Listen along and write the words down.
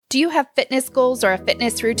Do you have fitness goals or a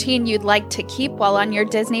fitness routine you'd like to keep while on your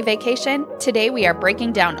Disney vacation? Today we are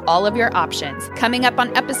breaking down all of your options, coming up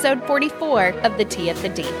on episode 44 of the Tea at the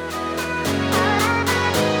D.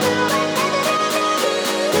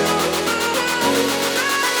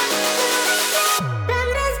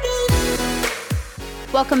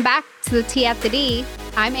 Welcome back to the Tea at the D.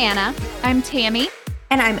 I'm Anna. I'm Tammy.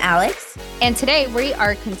 And I'm Alex. And today we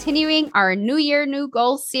are continuing our New Year, New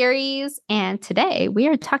Goals series. And today we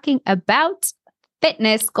are talking about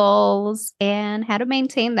fitness goals and how to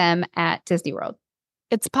maintain them at Disney World.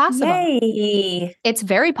 It's possible. Yay. It's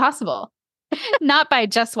very possible. Not by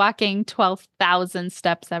just walking 12,000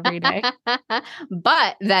 steps every day.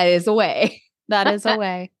 But that is a way. That is a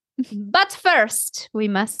way. But first, we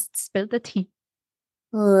must spill the tea.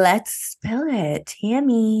 Let's spill it.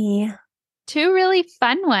 Tammy. Two really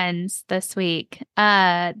fun ones this week.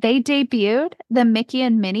 They debuted the Mickey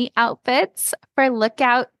and Minnie outfits for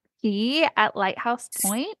Lookout Key at Lighthouse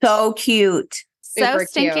Point. So cute. So Super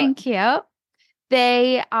stinking cute.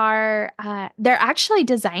 They are, they're actually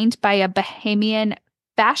designed by a Bahamian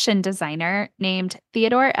fashion designer named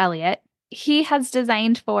Theodore Elliott. He has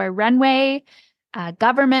designed for runway,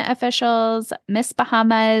 government officials, Miss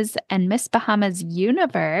Bahamas, and Miss Bahamas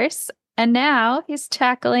Universe. And now he's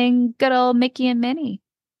tackling good old Mickey and Minnie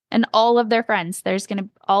and all of their friends. There's going to,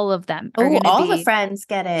 all of them. Oh, all the friends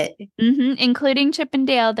get it. Including Chip and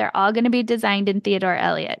Dale. They're all going to be designed in Theodore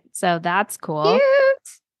Elliott. So that's cool.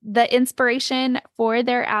 Cute. The inspiration for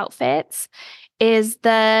their outfits is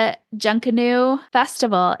the Junkanoo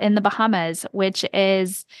Festival in the Bahamas, which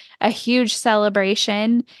is a huge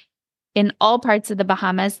celebration in all parts of the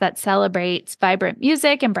Bahamas that celebrates vibrant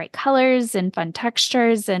music and bright colors and fun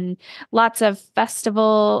textures and lots of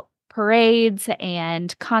festival parades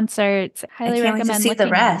and concerts. Highly I can't recommend wait to see the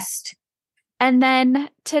rest. And then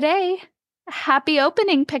today, happy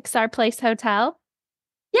opening, Pixar Place Hotel.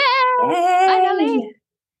 Yay! Finally.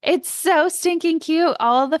 It's so stinking cute.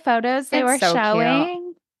 All the photos they were so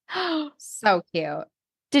showing. So cute.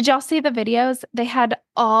 Did y'all see the videos? They had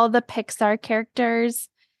all the Pixar characters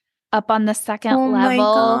up on the second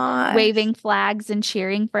level, waving flags and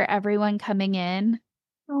cheering for everyone coming in.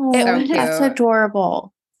 Oh, So that's cute.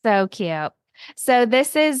 adorable. So cute. So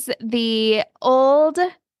this is the old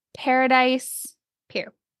Paradise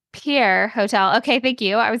Pier Hotel. Okay, thank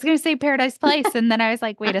you. I was going to say Paradise Place, and then I was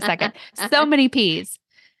like, wait a second. So many P's.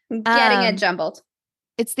 Getting it jumbled.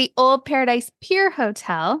 It's the old Paradise Pier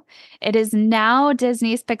Hotel. It is now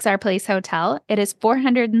Disney's Pixar Place Hotel. It is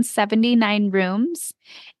 479 rooms,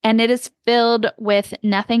 and it is filled with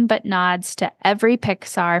nothing but nods to every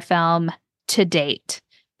Pixar film to date.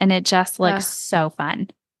 And it just looks so fun.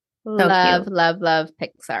 Love, cute. love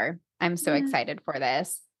Pixar. I'm so excited for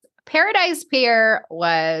this. Paradise Pier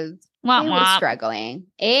was struggling.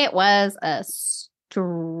 It was a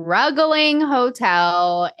struggling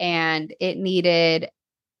hotel and it needed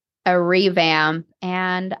a revamp.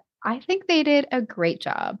 And I think they did a great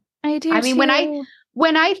job. I do. I mean,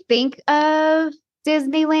 when I think of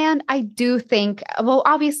Disneyland, I do think, well,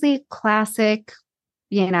 obviously classic,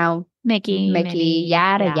 Mickey, Minnie,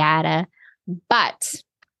 yada. But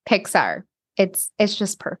Pixar, it's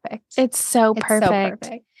just perfect. It's so perfect.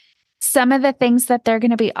 Some of the things that they're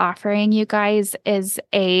going to be offering you guys is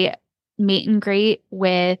a meet and greet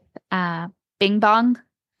with Bing Bong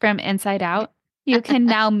from Inside Out. You can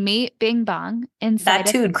now meet Bing Bong inside.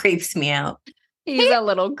 That dude creeps me out. He's a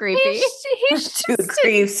little creepy. He's Dude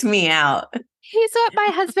creeps me out. He's what my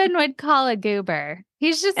husband would call a goober.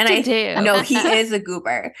 He's just a dude. No, he is a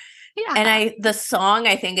goober. Yeah. And the song,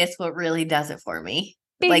 I think, is what really does it for me.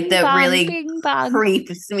 Bing that bong, really Bing Bong.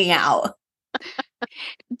 creeps me out.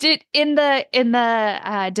 Did in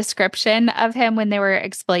the description of him when they were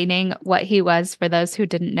explaining what he was for those who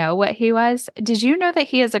didn't know what he was, did you know that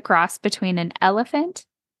he is a cross between an elephant,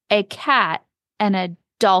 a cat, and a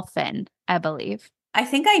dolphin, I believe? I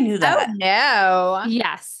think I knew that. Oh, no.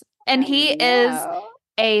 Yes. And he is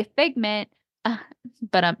a figment. I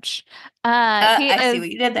see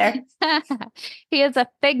what you did there. He is a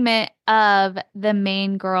figment of the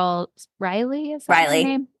main girl, Riley. Is that her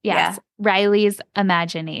name? Yes, yeah. Riley's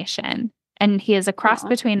imagination. And he is a cross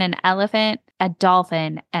between an elephant, a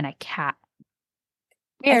dolphin, and a cat.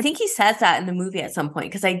 Weird. I think he says that in the movie at some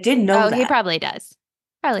point because I did know that. Oh, he probably does.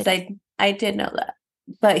 I did know that.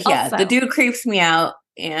 But yeah, the dude creeps me out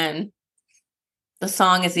and the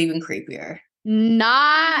song is even creepier.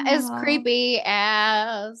 Not as creepy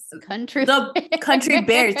as Country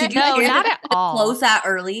Bears. Did you hear not that at all. Close that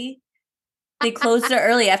early? They closed it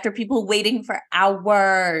early after people waiting for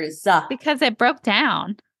hours. Because it broke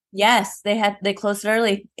down. Yes, they closed it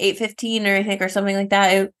early, 8:15 or I think or something like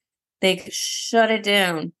that. they shut it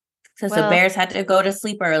down because the bears had to go to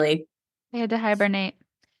sleep early. They had to hibernate.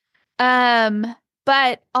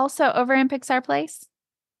 But also over in Pixar Place,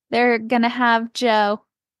 they're gonna have Joe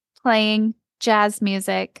playing jazz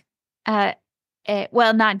music.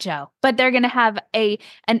 Well, not Joe, but they're gonna have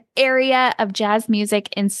an area of jazz music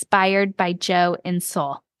inspired by Joe in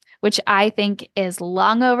Soul, which I think is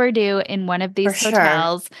long overdue in one of these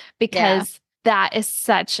hotels because that is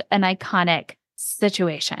such an iconic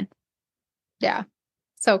situation. Yeah.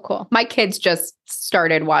 So cool. My kids just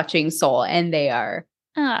started watching Soul and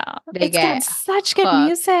it's got such good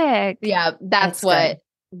music. Yeah,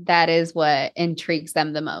 that is what intrigues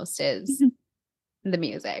them the most is the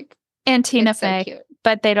music. And Tina Fey, so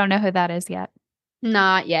but they don't know who that is yet.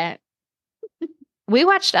 Not yet. We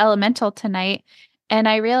watched Elemental tonight and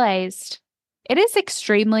I realized it is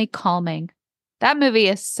extremely calming. That movie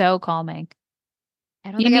is so calming.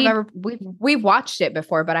 I don't think we've watched it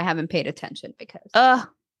before, but I haven't paid attention because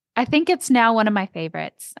I think it's now one of my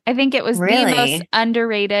favorites. I think it was the most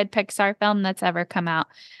underrated Pixar film that's ever come out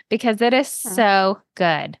because it is so good.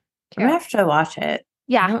 I'm gonna have to watch it.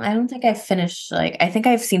 Yeah. I don't think I've finished, I think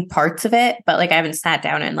I've seen parts of it, but I haven't sat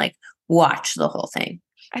down and watched the whole thing.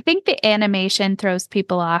 I think the animation throws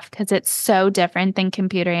people off because it's so different than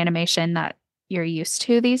computer animation that you're used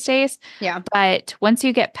to these days. Yeah. But once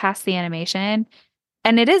you get past the animation,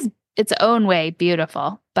 and it is its own way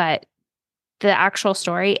beautiful, but the actual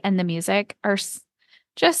story and the music are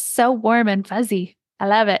just so warm and fuzzy. I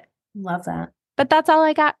love it. Love that. But that's all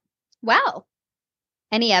I got. Wow.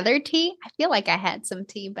 Any other tea? I feel like I had some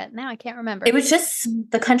tea, but now I can't remember. It was just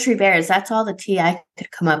the Country Bears. That's all the tea I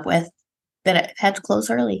could come up with. That it had to close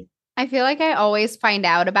early. I feel like I always find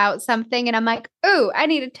out about something and I'm like, ooh, I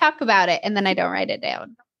need to talk about it. And then I don't write it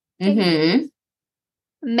down. Mm-hmm.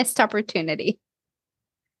 Missed opportunity.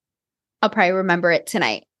 I'll probably remember it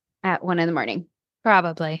tonight at 1 a.m.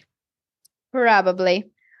 Probably.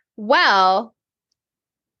 Well,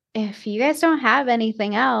 if you guys don't have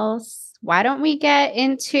anything else, why don't we get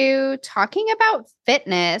into talking about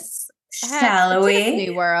fitness? Shall we? Disney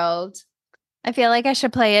World. I feel like I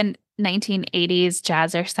should play a 1980s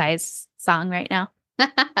jazzercise song right now.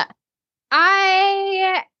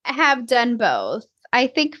 I have done both. I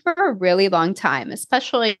think for a really long time,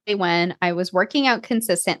 especially when I was working out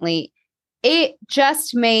consistently, it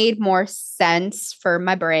just made more sense for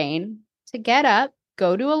my brain to get up,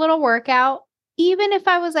 go do a little workout, even if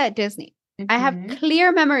I was at Disney. I have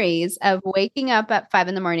clear memories of waking up at 5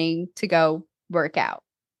 a.m. to go work out.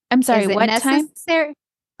 I'm sorry, what time? 5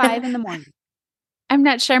 a.m. I'm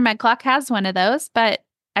not sure my clock has one of those, but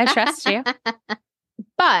I trust you.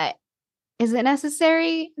 But is it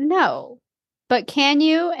necessary? No. But can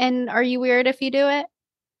you? And are you weird if you do it?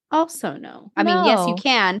 Also, no. I mean, yes, you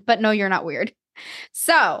can, but no, you're not weird.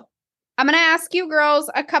 So I'm going to ask you girls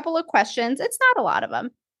a couple of questions. It's not a lot of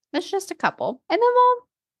them. It's just a couple. And then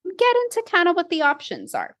we'll get into kind of what the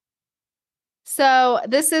options are. So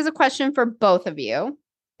this is a question for both of you.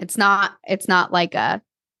 It's not like a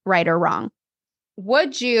right or wrong.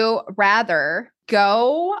 Would you rather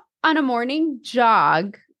go on a morning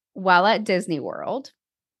jog while at Disney World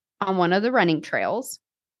on one of the running trails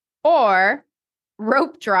or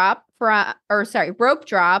rope drop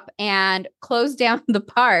and close down the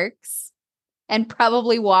parks and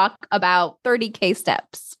probably walk about 30K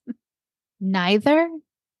steps? Neither.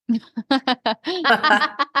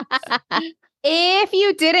 If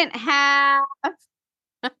you didn't have,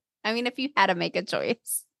 if you had to make a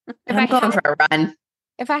choice. I'm going for a run.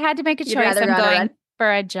 If I had to make a choice, I'm going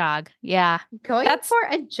for a jog. Yeah. For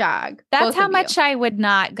a jog. That's how much I would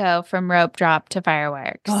not go from rope drop to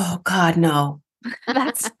fireworks. Oh, God, no.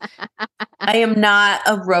 I am not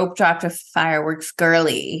a rope drop to fireworks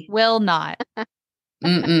girly. Will not.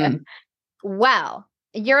 Well,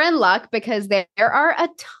 you're in luck because there are a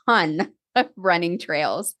ton of running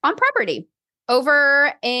trails on property.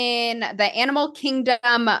 Over in the Animal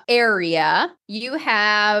Kingdom area, you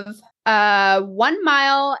have a 1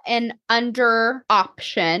 mile and under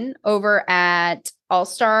option over at All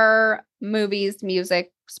Star Movies,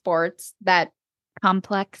 Music, Sports, that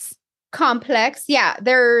complex. Yeah,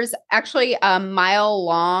 there's actually a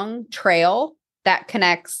mile-long trail that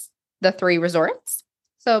connects the 3 resorts.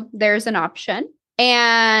 So there's an option.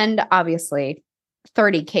 And obviously,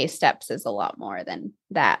 30K steps is a lot more than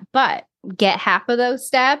that. But get half of those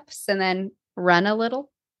steps and then run a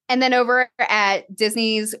little. And then over at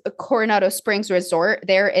Disney's Coronado Springs Resort,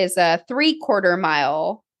 there is a 3/4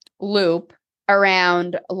 mile loop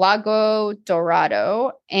around Lago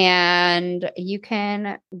Dorado, and you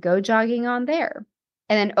can go jogging on there.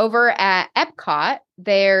 And then over at Epcot,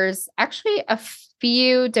 there's actually a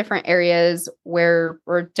few different areas or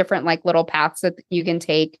different like little paths that you can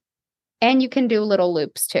take, and you can do little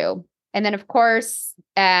loops too. And then of course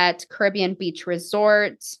at Caribbean Beach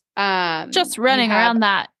Resort, just running around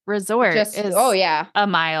that resort is a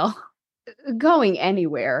mile. Going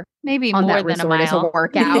anywhere maybe more than a mile is a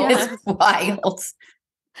workout. It's wild.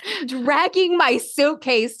 Dragging my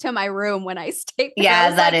suitcase to my room when I stayed there.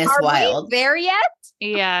 Yeah, that is wild. We there yet?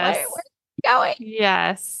 Yes. Where going?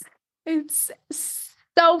 Yes. It's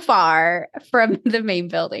so far from the main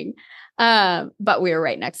building. But we were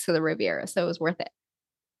right next to the Riviera, so it was worth it.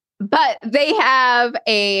 But they have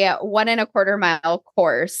a 1.25 mile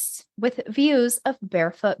course with views of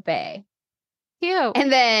Barefoot Bay. Cute.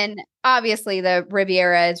 And then obviously the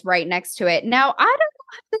Riviera is right next to it. Now, I don't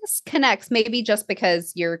know if this connects, maybe just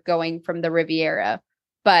because you're going from the Riviera,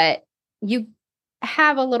 but you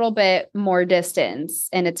have a little bit more distance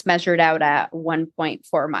and it's measured out at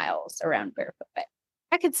 1.4 miles around Barefoot Bay.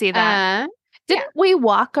 I could see that. Didn't we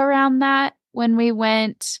walk around that when we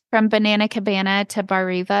went from Banana Cabana to Bar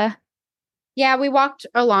Riva? Yeah, we walked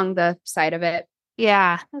along the side of it.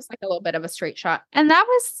 Yeah. It was like a little bit of a straight shot. And that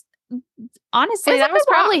was, honestly, that was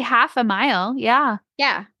probably half a mile. Yeah.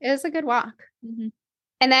 Yeah, it was a good walk. Mm-hmm.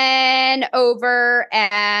 And then over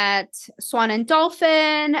at Swan and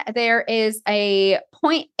Dolphin, there is a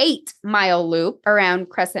 0.8 mile loop around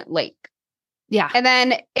Crescent Lake. Yeah. And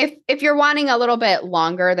then if you're wanting a little bit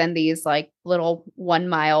longer than these like little 1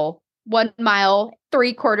 mile,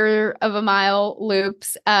 3/4 of a mile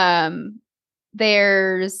loops,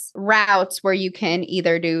 there's routes where you can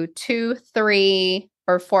either do 2, 3,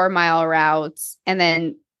 or 4 mile routes. And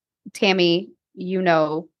then Tammy, you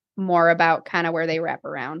know more about kind of where they wrap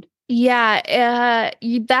around. Yeah,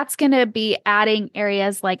 that's going to be adding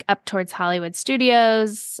areas like up towards Hollywood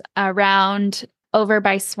Studios, around over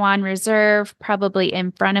by Swan Reserve, probably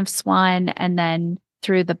in front of Swan, and then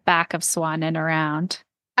through the back of Swan and around.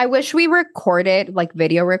 I wish we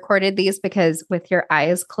video recorded these, because with your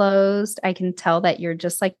eyes closed, I can tell that you're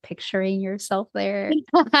just like picturing yourself there.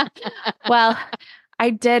 Well, I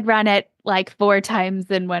did run it like 4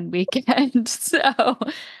 times in one weekend. So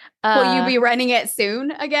will you be running it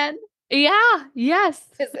soon again? Yeah. Yes.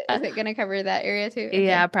 Is it going to cover that area too? Okay.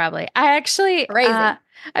 Yeah, probably. I actually,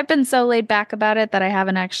 I've been so laid back about it that I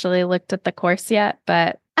haven't actually looked at the course yet,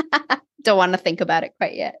 but don't want to think about it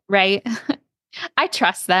quite yet. Right. I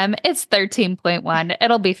trust them. It's 13.1.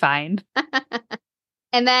 It'll be fine.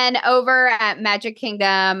 And then over at Magic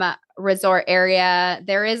Kingdom Resort area,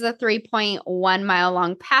 there is a 3.1 mile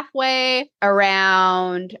long pathway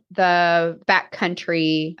around the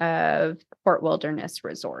backcountry of Fort Wilderness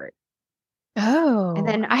Resort. Oh, and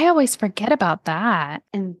then I always forget about that.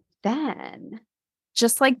 And then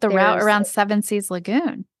just like the route around Seven Seas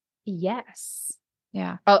Lagoon. Yes.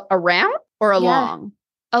 Yeah. Around or along?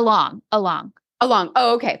 Yeah. Along.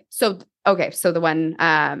 Oh, okay. So the one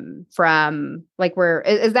from like where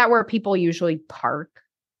is that where people usually park?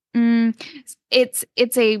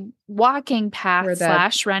 It's a walking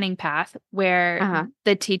path / running path where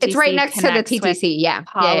the TTC it's right next to the TTC. Yeah.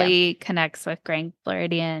 Poly connects with Grand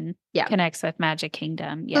Floridian. Yeah. Connects with Magic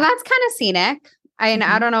Kingdom. Yeah. So that's kind of scenic.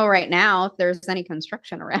 I don't know right now if there's any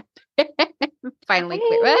construction around. Finally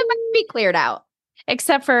clear. Well, it might be cleared out.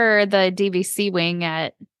 Except for the DVC wing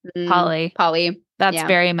at Poly. That's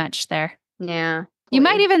very much there. Yeah. You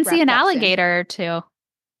might even see an alligator or two.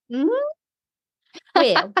 Mm-hmm.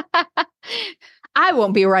 Well, I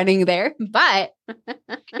won't be running there, but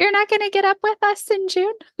you're not going to get up with us in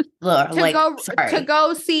June to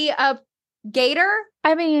go see a gator.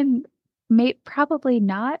 I mean, probably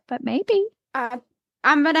not, but maybe.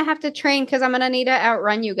 I'm gonna have to train because I'm gonna need to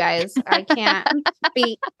outrun you guys. I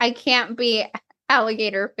can't be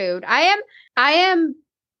alligator food. I am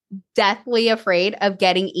deathly afraid of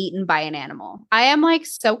getting eaten by an animal. I am like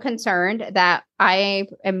so concerned that I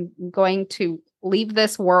am going to leave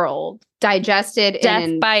this world digested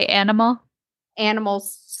in by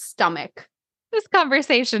animal's stomach. This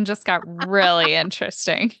conversation just got really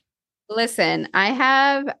interesting. Listen, I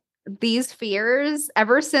have these fears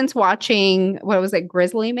ever since watching, what was it,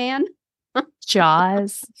 Grizzly Man?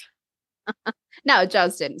 Jaws. No,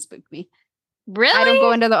 Jaws didn't spook me. Really? I don't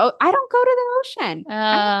go to the ocean.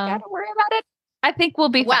 I don't gotta worry about it. I think we'll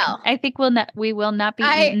be fine. I think we will not be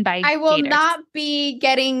eaten by I will gators. not be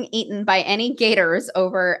getting eaten by any gators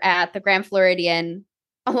over at the Grand Floridian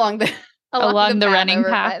along the running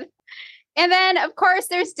path. And then, of course,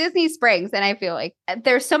 there's Disney Springs. And I feel like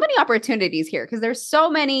there's so many opportunities here because there's so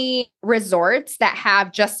many resorts that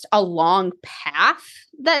have just a long path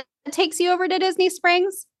that takes you over to Disney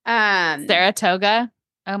Springs. Saratoga.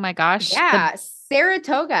 Oh, my gosh. Yeah.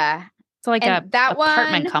 Saratoga It's like a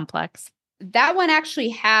apartment complex. That one actually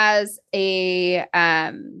has an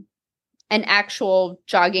actual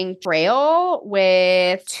jogging trail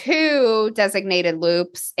with 2 designated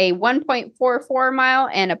loops, a 1.44 mile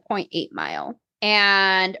and a 0.8 mile.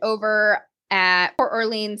 And over at Port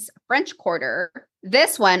Orleans French Quarter,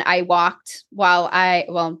 this one I walked I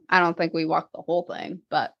don't think we walked the whole thing,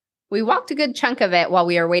 but we walked a good chunk of it while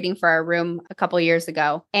we were waiting for our room a couple of years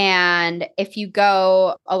ago. And if you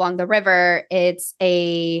go along the river, it's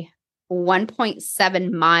a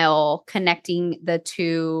 1.7 mile connecting the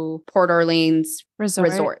 2 Port Orleans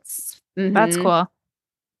resorts. Mm-hmm. That's cool.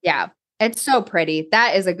 Yeah. It's so pretty.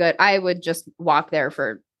 That is I would just walk there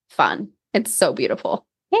for fun. It's so beautiful.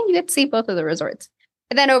 And you get to see both of the resorts.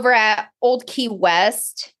 And then over at Old Key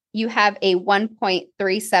West, you have a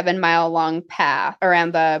 1.37 mile long path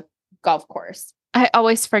around the golf course. I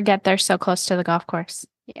always forget they're so close to the golf course.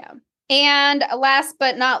 Yeah. And last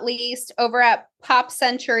but not least, over at Pop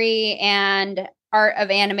Century and Art of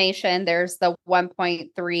Animation, there's the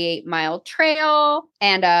 1.38 mile trail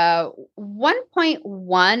and a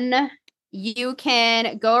 1.1. You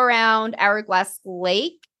can go around Hourglass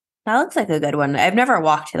Lake. That looks like a good one. I've never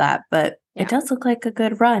walked to that, but it does look like a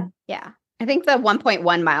good run. Yeah. I think the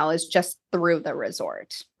 1.1 mile is just through the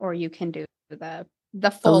resort, or you can do the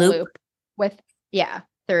full loop with,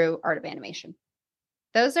 through Art of Animation.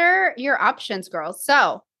 Those are your options, girls.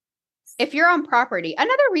 So if you're on property,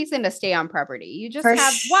 another reason to stay on property, you just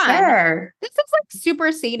have one. This is like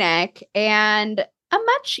super scenic and a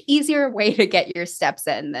much easier way to get your steps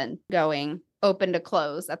in than going open to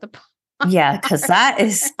close at the park. Yeah, because that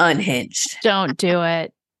is unhinged. Don't do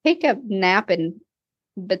it. Take a nap in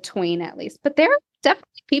between at least. But there are definitely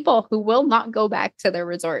people who will not go back to their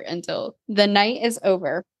resort until the night is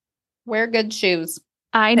over. Wear good shoes.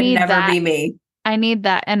 I need never that. Be me. I need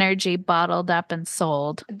that energy bottled up and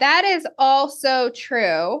sold. That is also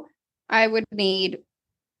true. I would need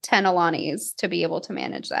 10 Alanis to be able to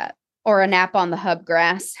manage that. Or a nap on the hub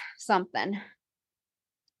grass. Something.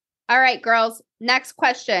 All right, girls. Next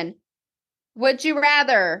question. Would you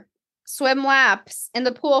rather swim laps in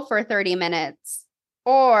the pool for 30 minutes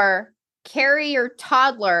or carry your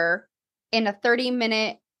toddler in a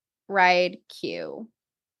 30-minute ride queue?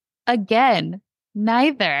 Again,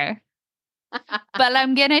 neither. But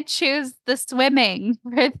I'm going to choose the swimming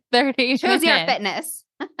for 30 minutes. Choose your fitness.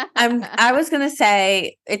 I was going to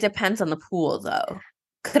say it depends on the pool, though.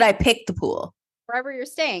 Could I pick the pool? Wherever you're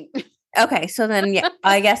staying. Okay, so then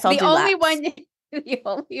I guess I'll do laps. The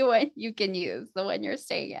only one you can use, the one you're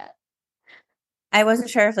staying at. I wasn't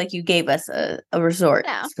sure if you gave us a resort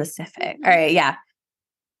specific. All right, yeah.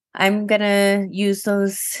 I'm going to use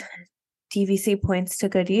those DVC points to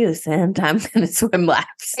good use, and I'm going to swim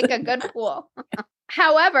laps. Like a good pool.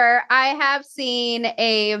 However, I have seen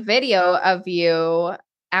a video of you,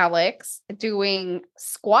 Alex, doing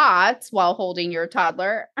squats while holding your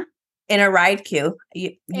toddler. In a ride queue.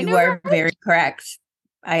 You are very correct.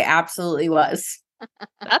 I absolutely was.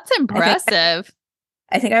 That's impressive.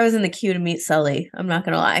 I think I was in the queue to meet Sully. I'm not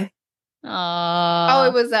going to lie. Oh,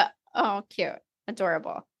 it was cute.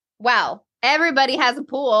 Adorable. Well, everybody has a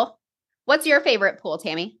pool. What's your favorite pool,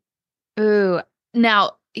 Tammy? Ooh,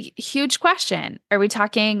 now, huge question. Are we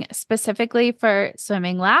talking specifically for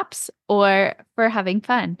swimming laps or for having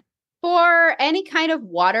fun? For any kind of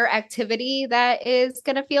water activity that is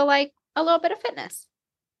going to feel like a little bit of fitness.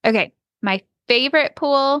 Okay. My favorite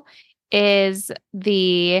pool is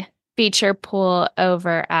the feature pool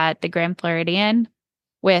over at the Grand Floridian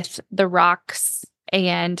with the rocks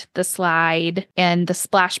and the slide and the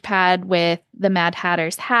splash pad with the Mad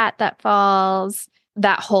Hatter's hat that falls,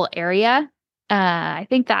 that whole area. I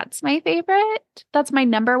think that's my favorite. That's my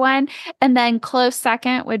number one. And then close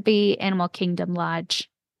second would be Animal Kingdom Lodge.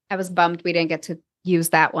 I was bummed we didn't get to use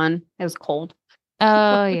that one. It was cold.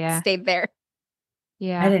 Oh, yeah. Stayed there.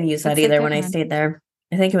 Yeah. I didn't use that either when I stayed there.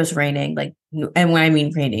 I think it was raining, and when I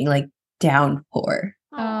mean raining, downpour.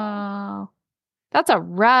 Oh, that's a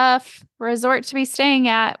rough resort to be staying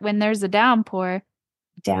at when there's a downpour.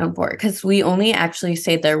 Downpour, because we only actually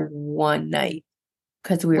stayed there one night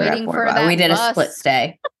because we were waiting at Fort. We did a split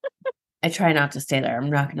stay. I try not to stay there. I'm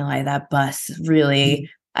not going to lie. That bus really.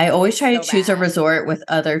 I always try to choose a resort with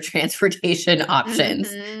other transportation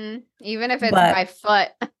options, even if it's by foot.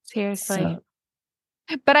 Seriously.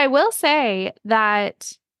 But I will say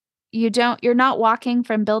that you're not walking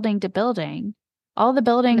from building to building. All the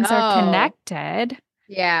buildings are connected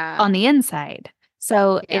on the inside.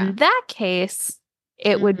 So in that case,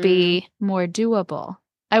 it would be more doable.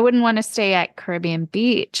 I wouldn't want to stay at Caribbean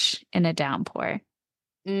Beach in a downpour.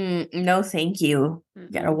 No, thank you.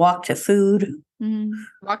 Got to walk to food.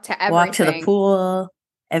 Walk to everything. Walk to the pool.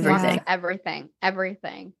 Everything. Walk to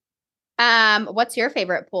everything. What's your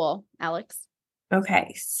favorite pool, Alex?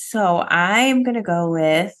 Okay, so I'm gonna go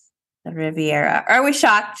with the Riviera. Are we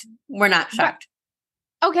shocked? We're not shocked.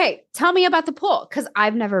 Okay, tell me about the pool because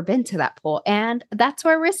I've never been to that pool, and that's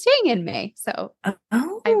where we're staying in May. So,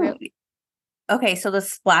 okay, so the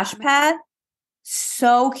splash pad,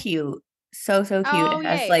 so cute, so cute. It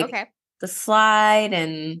has like the slide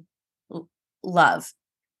and love.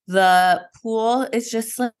 The pool is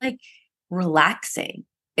just like relaxing.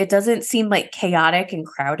 It doesn't seem like chaotic and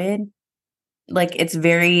crowded. Like it's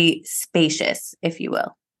very spacious, if you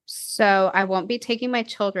will. So I won't be taking my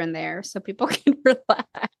children there so people can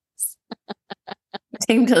relax.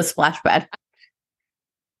 Take them to the splash pad.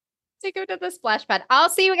 Take them to the splash pad. I'll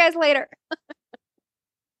see you guys later.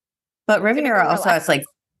 But Riviera also has like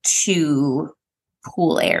 2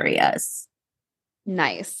 pool areas.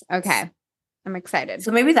 Nice. Okay. I'm excited.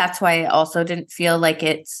 So maybe that's why I also didn't feel like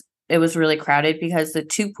it was really crowded because the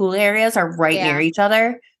 2 pool areas are right near each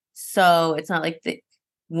other. So it's not like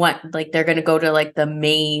they're going to go to like the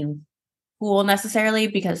main pool necessarily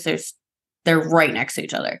because they're right next to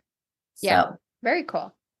each other. Yeah. So. Very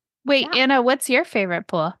cool. Wait, Anna, what's your favorite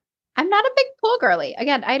pool? I'm not a big pool girly.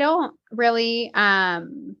 Again, I don't really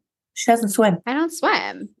She doesn't swim. I don't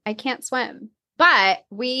swim. I can't swim. But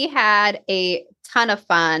we had a ton of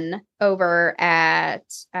fun over at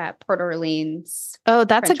Port Orleans. Oh,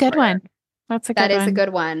 that's a good one. That is a good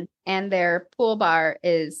one. And their pool bar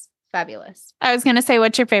is fabulous. I was going to say,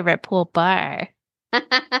 what's your favorite pool bar?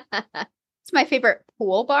 It's my favorite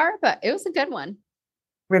pool bar, but it was a good one.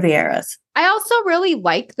 Riviera's. I also really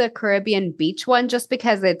like the Caribbean beach one just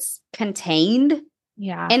because it's contained.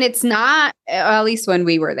 Yeah. And it's not, at least when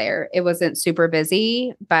we were there, it wasn't super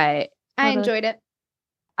busy, but I enjoyed it.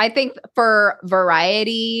 I think for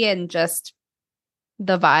variety and just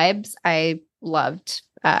the vibes, I loved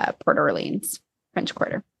Port Orleans French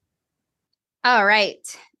Quarter. All right.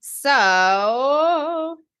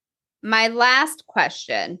 So my last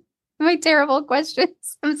question. My terrible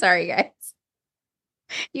questions. I'm sorry, guys.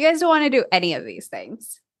 You guys don't want to do any of these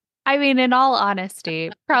things. I mean, in all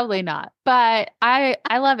honesty, probably not. But I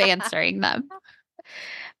love answering them.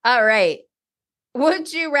 All right.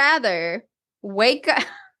 Would you rather wake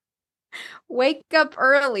up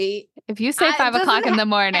early? If you say 5 o'clock in the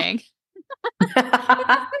morning. It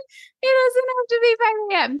doesn't have to be 5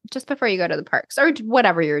 a.m. Just before you go to the parks or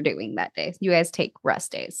whatever you're doing that day. You guys take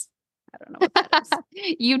rest days. I don't know what that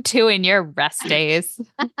is. You too in your rest days.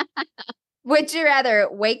 Would you rather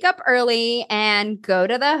wake up early and go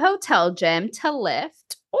to the hotel gym to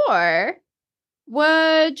lift, or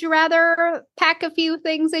would you rather pack a few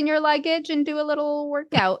things in your luggage and do a little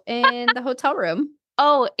workout in the hotel room?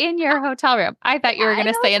 Oh, in your hotel room. I thought you were going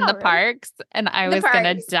to say in the parks, and I was going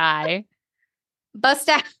to die. Bust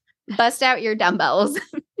out your dumbbells.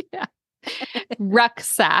 Yeah.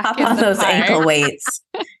 Rucksack. Pop on those ankle weights.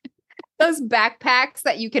 Those backpacks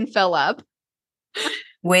that you can fill up.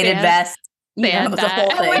 Weighted vest. The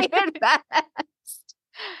whole thing. Weighted vest.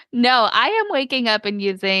 No, I am waking up and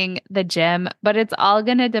using the gym, but it's all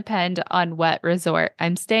going to depend on what resort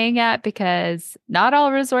I'm staying at because not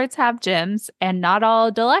all resorts have gyms and not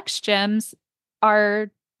all deluxe gyms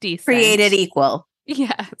are decent. Created equal.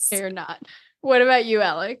 Yes. You're not. What about you,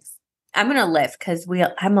 Alex? I'm going to lift because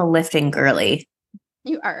I'm a lifting girly.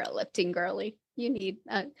 You are a lifting girly. You need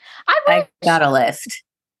I got a lift.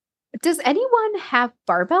 Does anyone have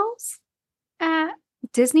barbells at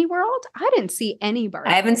Disney World? I didn't see any barbells.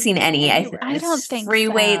 I haven't seen any. I don't think free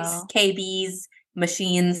so. weights, KBs,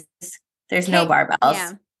 machines. There's no barbells.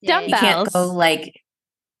 Yeah. Dumbbells. You can't go like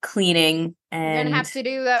cleaning and you're gonna have to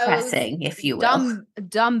do those pressing, if you will.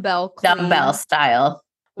 Dumbbell style.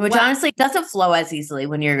 Which honestly doesn't flow as easily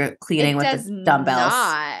when you're cleaning with the dumbbells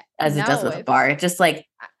as it does with a bar. It's just like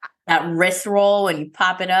that wrist roll when you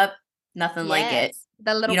pop it up, nothing like it.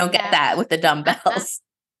 You don't get that with the dumbbells.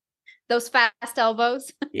 Those fast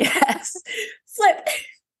elbows. Yes. Slip.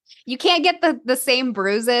 You can't get the same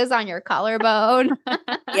bruises on your collarbone.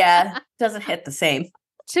 Yeah. Doesn't hit the same.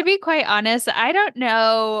 To be quite honest, I don't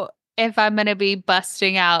know if I'm going to be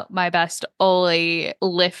busting out my best Oli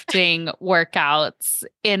lifting workouts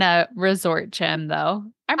in a resort gym, though.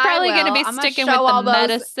 I'm probably going to be sticking with the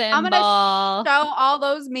medicine I'm ball. I'm going to show all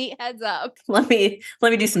those meatheads up. Let me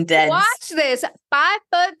do some deads. Watch this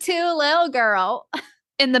 5'2" little girl.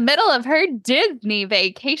 In the middle of her Disney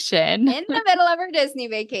vacation. In the middle of her Disney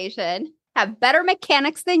vacation. Have better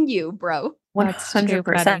mechanics than you, bro.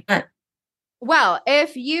 100%. Well,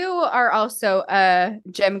 if you are also a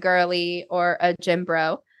gym girly or a gym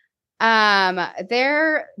bro,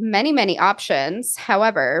 There are many, many options.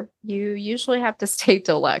 However, you usually have to stay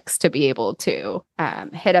deluxe to be able to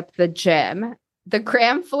hit up the gym. The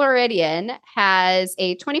Grand Floridian has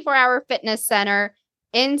a 24-hour fitness center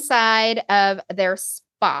inside of their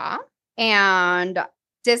spa. And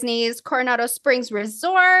Disney's Coronado Springs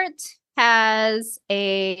Resort has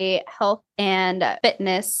a health and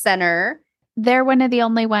fitness center. They're one of the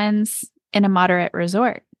only ones in a moderate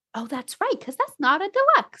resort. Oh, that's right, because that's not a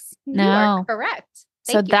deluxe. No. You are correct.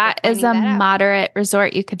 So that is a moderate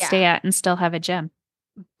resort you could stay at and still have a gym.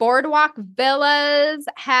 Boardwalk Villas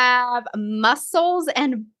have Muscles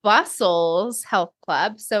and Bustles Health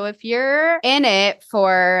Club. So if you're in it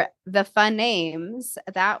for the fun names,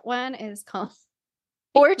 that one is called.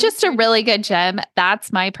 Or just a really good gym.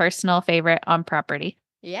 That's my personal favorite on property.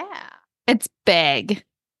 Yeah. It's big.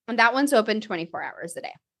 And that one's open 24 hours a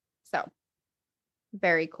day. So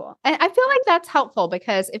very cool. And I feel like that's helpful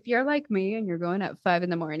because if you're like me and you're going at 5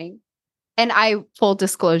 a.m, and full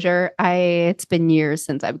disclosure, it's been years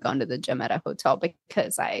since I've gone to the gym at a hotel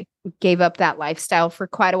because I gave up that lifestyle for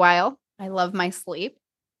quite a while. I love my sleep.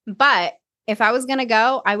 But if I was going to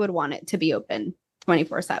go, I would want it to be open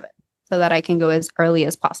 24/7 so that I can go as early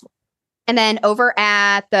as possible. And then over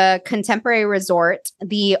at the Contemporary Resort,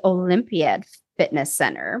 the Olympiad Fitness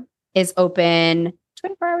Center is open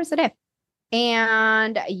 24 hours a day.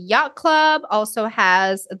 And Yacht Club also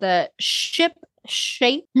has the Ship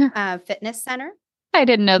Shape Fitness Center. I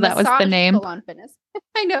didn't know that was the name. Salon Fitness.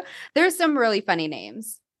 I know. There's some really funny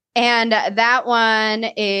names. And that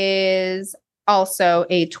one is also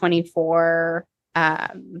a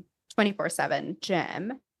 24/7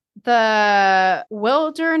 gym. The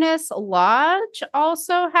Wilderness Lodge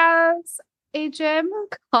also has a gym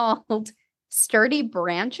called Sturdy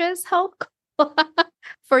Branches Health Club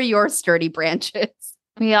for your sturdy branches.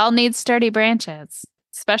 We all need sturdy branches,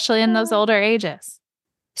 especially in those older ages.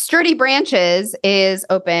 Sturdy Branches is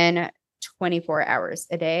open 24 hours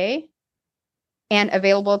a day and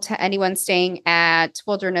available to anyone staying at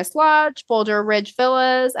Wilderness Lodge, Boulder Ridge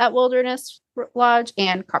Villas at Wilderness Lodge,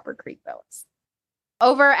 and Copper Creek Villas.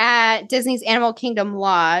 Over at Disney's Animal Kingdom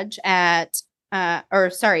Lodge the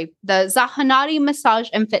Zahanati Massage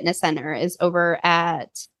and Fitness Center is over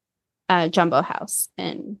at Jumbo House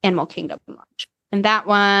in Animal Kingdom Lodge. And that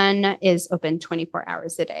one is open 24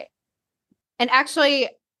 hours a day. And actually,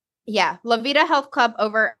 La Vida Health Club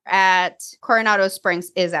over at Coronado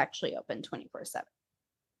Springs is actually open 24/7.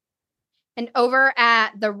 And over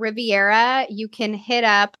at the Riviera, you can hit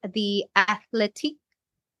up the Athletic.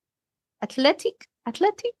 I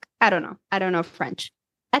don't know French.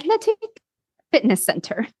 Athletic Fitness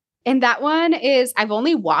Center. And that one is, I've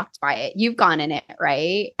only walked by it. You've gone in it,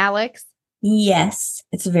 right, Alex? Yes,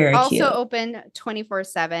 it's very cute. Also open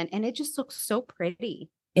 24/7, and it just looks so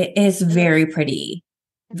pretty. It is very pretty.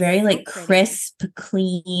 Very so like pretty. Crisp,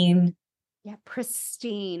 clean. Yeah,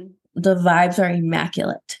 pristine. The vibes are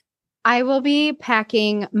immaculate. I will be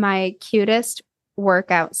packing my cutest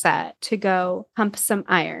workout set to go pump some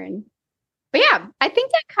iron. But yeah, I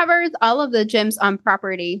think that covers all of the gyms on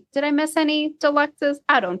property. Did I miss any deluxes?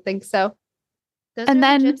 I don't think so. Those are the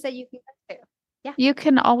gyms that you can go to. Yeah. You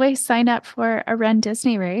can always sign up for a Run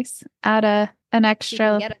Disney race at an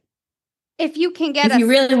extra. If you can get if you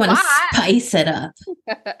really want to spice it up.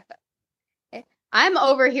 I'm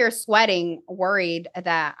over here sweating, worried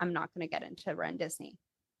that I'm not going to get into Run Disney.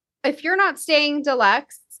 If you're not staying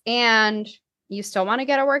deluxe and you still want to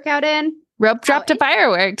get a workout in, rope drop to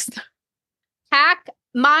fireworks.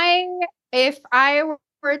 If I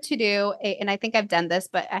were to do, and I think I've done this,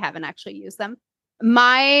 but I haven't actually used them.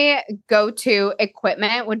 My go-to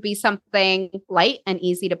equipment would be something light and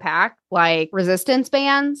easy to pack, like resistance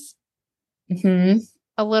bands. Mm-hmm.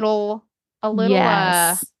 A little,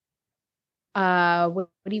 yes. What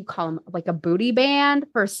do you call them? Like a booty band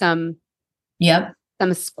for some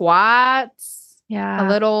squats. Yeah.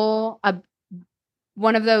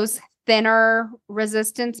 One of those thinner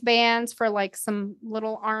resistance bands for like some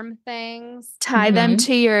little arm things. Tie them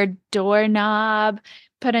to your doorknob,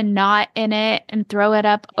 put a knot in it and throw it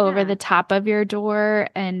up over the top of your door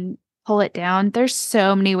and pull it down. There's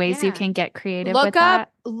so many ways you can get creative with that.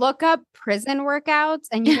 Look up prison workouts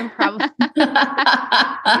and you can probably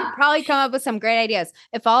come up with some great ideas.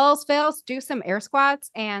 If all else fails, do some air squats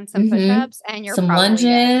and some push-ups and you're some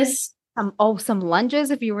lunges. Some lunges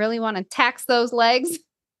if you really want to tax those legs.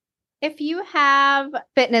 If you have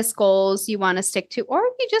fitness goals you want to stick to, or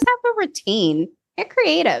if you just have a routine, get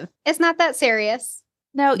creative. It's not that serious.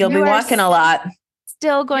 No, you'll be walking a lot.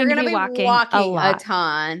 Still going to be walking a lot. A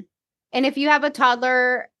ton. And if you have a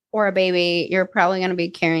toddler or a baby, you're probably going to be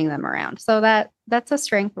carrying them around. So that's a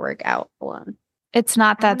strength workout alone. It's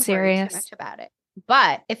not I that wouldn't worry serious. too much about it.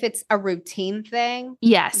 But if it's a routine thing,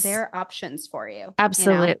 yes, there are options for you.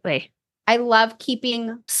 Absolutely. You know? I love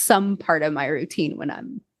keeping some part of my routine when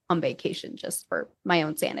I'm on vacation just for my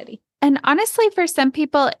own sanity. And honestly, for some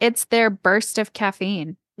people, it's their burst of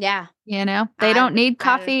caffeine. Yeah. You know, they don't need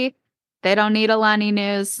coffee. They don't need Alani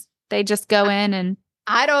News. They just go in and.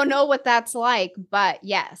 I don't know what that's like, but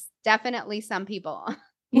yes, definitely some people.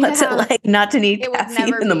 What's it like not to need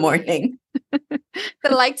caffeine in the morning?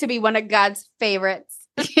 I'd like to be one of God's favorites.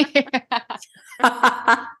 Because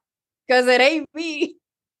it ain't me.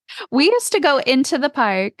 We used to go into the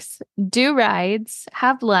parks, do rides,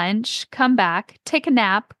 have lunch, come back, take a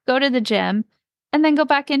nap, go to the gym, and then go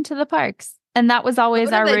back into the parks. And that was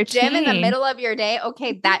always our routine. Gym in the middle of your day?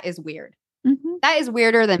 Okay, that is weird. Mm-hmm. That is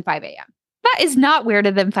weirder than 5 a.m. That is not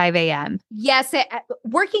weirder than 5 a.m. Yes,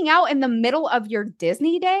 working out in the middle of your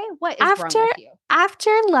Disney day? What is wrong with you?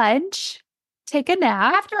 After lunch, take a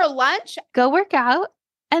nap. After a lunch? Go work out,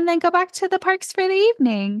 and then go back to the parks for the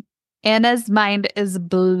evening. Anna's mind is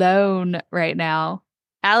blown right now.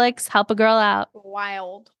 Alex, help a girl out.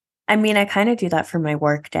 Wild. I mean, I kind of do that for my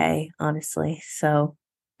work day, honestly. So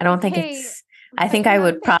I don't think it's, I think I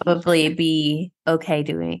would probably be okay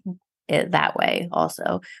doing it that way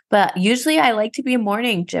also. But usually I like to be a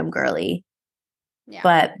morning gym girly. Yeah.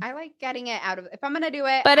 But I like getting it out of, if I'm going to do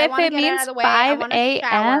it, but if it means 5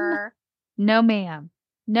 a.m., no ma'am.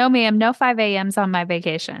 No, ma'am. No 5 a.m.s on my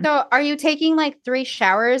vacation. So are you taking like 3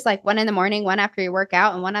 showers, like one in the morning, one after you work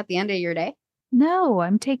out, and one at the end of your day? No,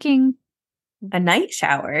 I'm taking a night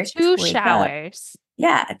shower. 2 showers.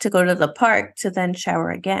 Yeah, to go to the park to then shower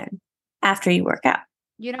again after you work out.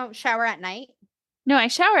 You don't shower at night? No, I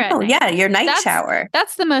shower at night. Yeah, your night shower.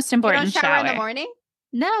 That's the most important you don't shower in the morning?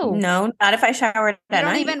 No. No, not if I showered at night. You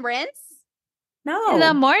don't even rinse? No. In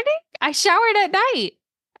the morning? I showered at night.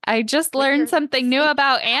 I just learned something new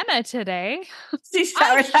about Anna today. She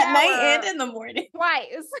showers at night and in the morning.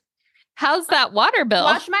 Twice. How's that water bill?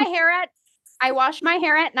 I wash my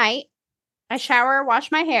hair at night. I shower,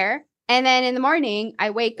 wash my hair. And then in the morning, I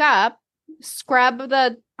wake up, scrub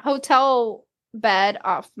the hotel bed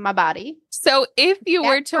off my body. So if you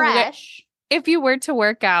were to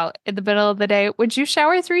work out in the middle of the day, would you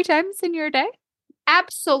shower 3 times in your day?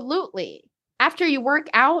 Absolutely. After you work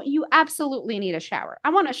out, you absolutely need a shower.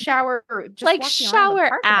 I want to shower just like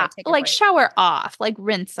shower out, like shower off, like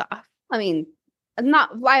rinse off. I mean,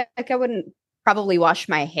 not like I wouldn't probably wash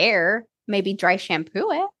my hair, maybe dry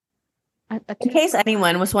shampoo it. In case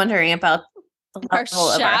anyone was wondering about the level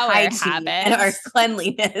of our hygiene and our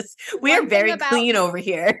cleanliness, we are very clean over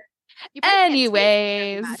here.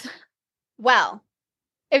 Anyways, well,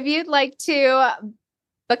 if you'd like to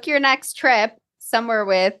book your next trip somewhere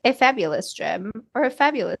with a fabulous gym or a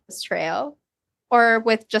fabulous trail or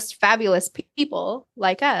with just fabulous people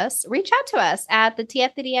like us, reach out to us at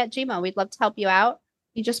thetfd@gmail.com. We'd love to help you out.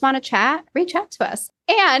 You just want to chat, reach out to us.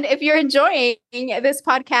 And if you're enjoying this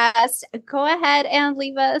podcast, go ahead and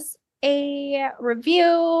leave us a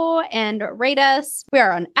review and rate us. We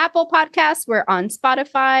are on Apple Podcasts, we're on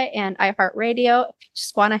Spotify and iHeartRadio. If you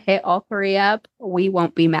just want to hit all 3 up, we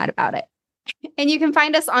won't be mad about it. And you can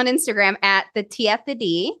find us on Instagram at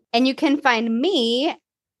 @TheTFD. And you can find me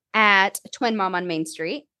at Twin Mom on Main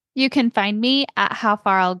Street. You can find me at How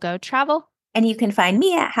Far I'll Go Travel. And you can find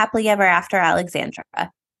me at Happily Ever After Alexandra.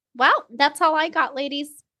 Well, that's all I got, ladies.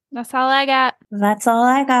 That's all I got. That's all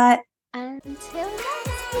I got. Until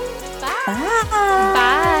next week. Bye. Bye.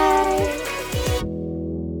 Bye.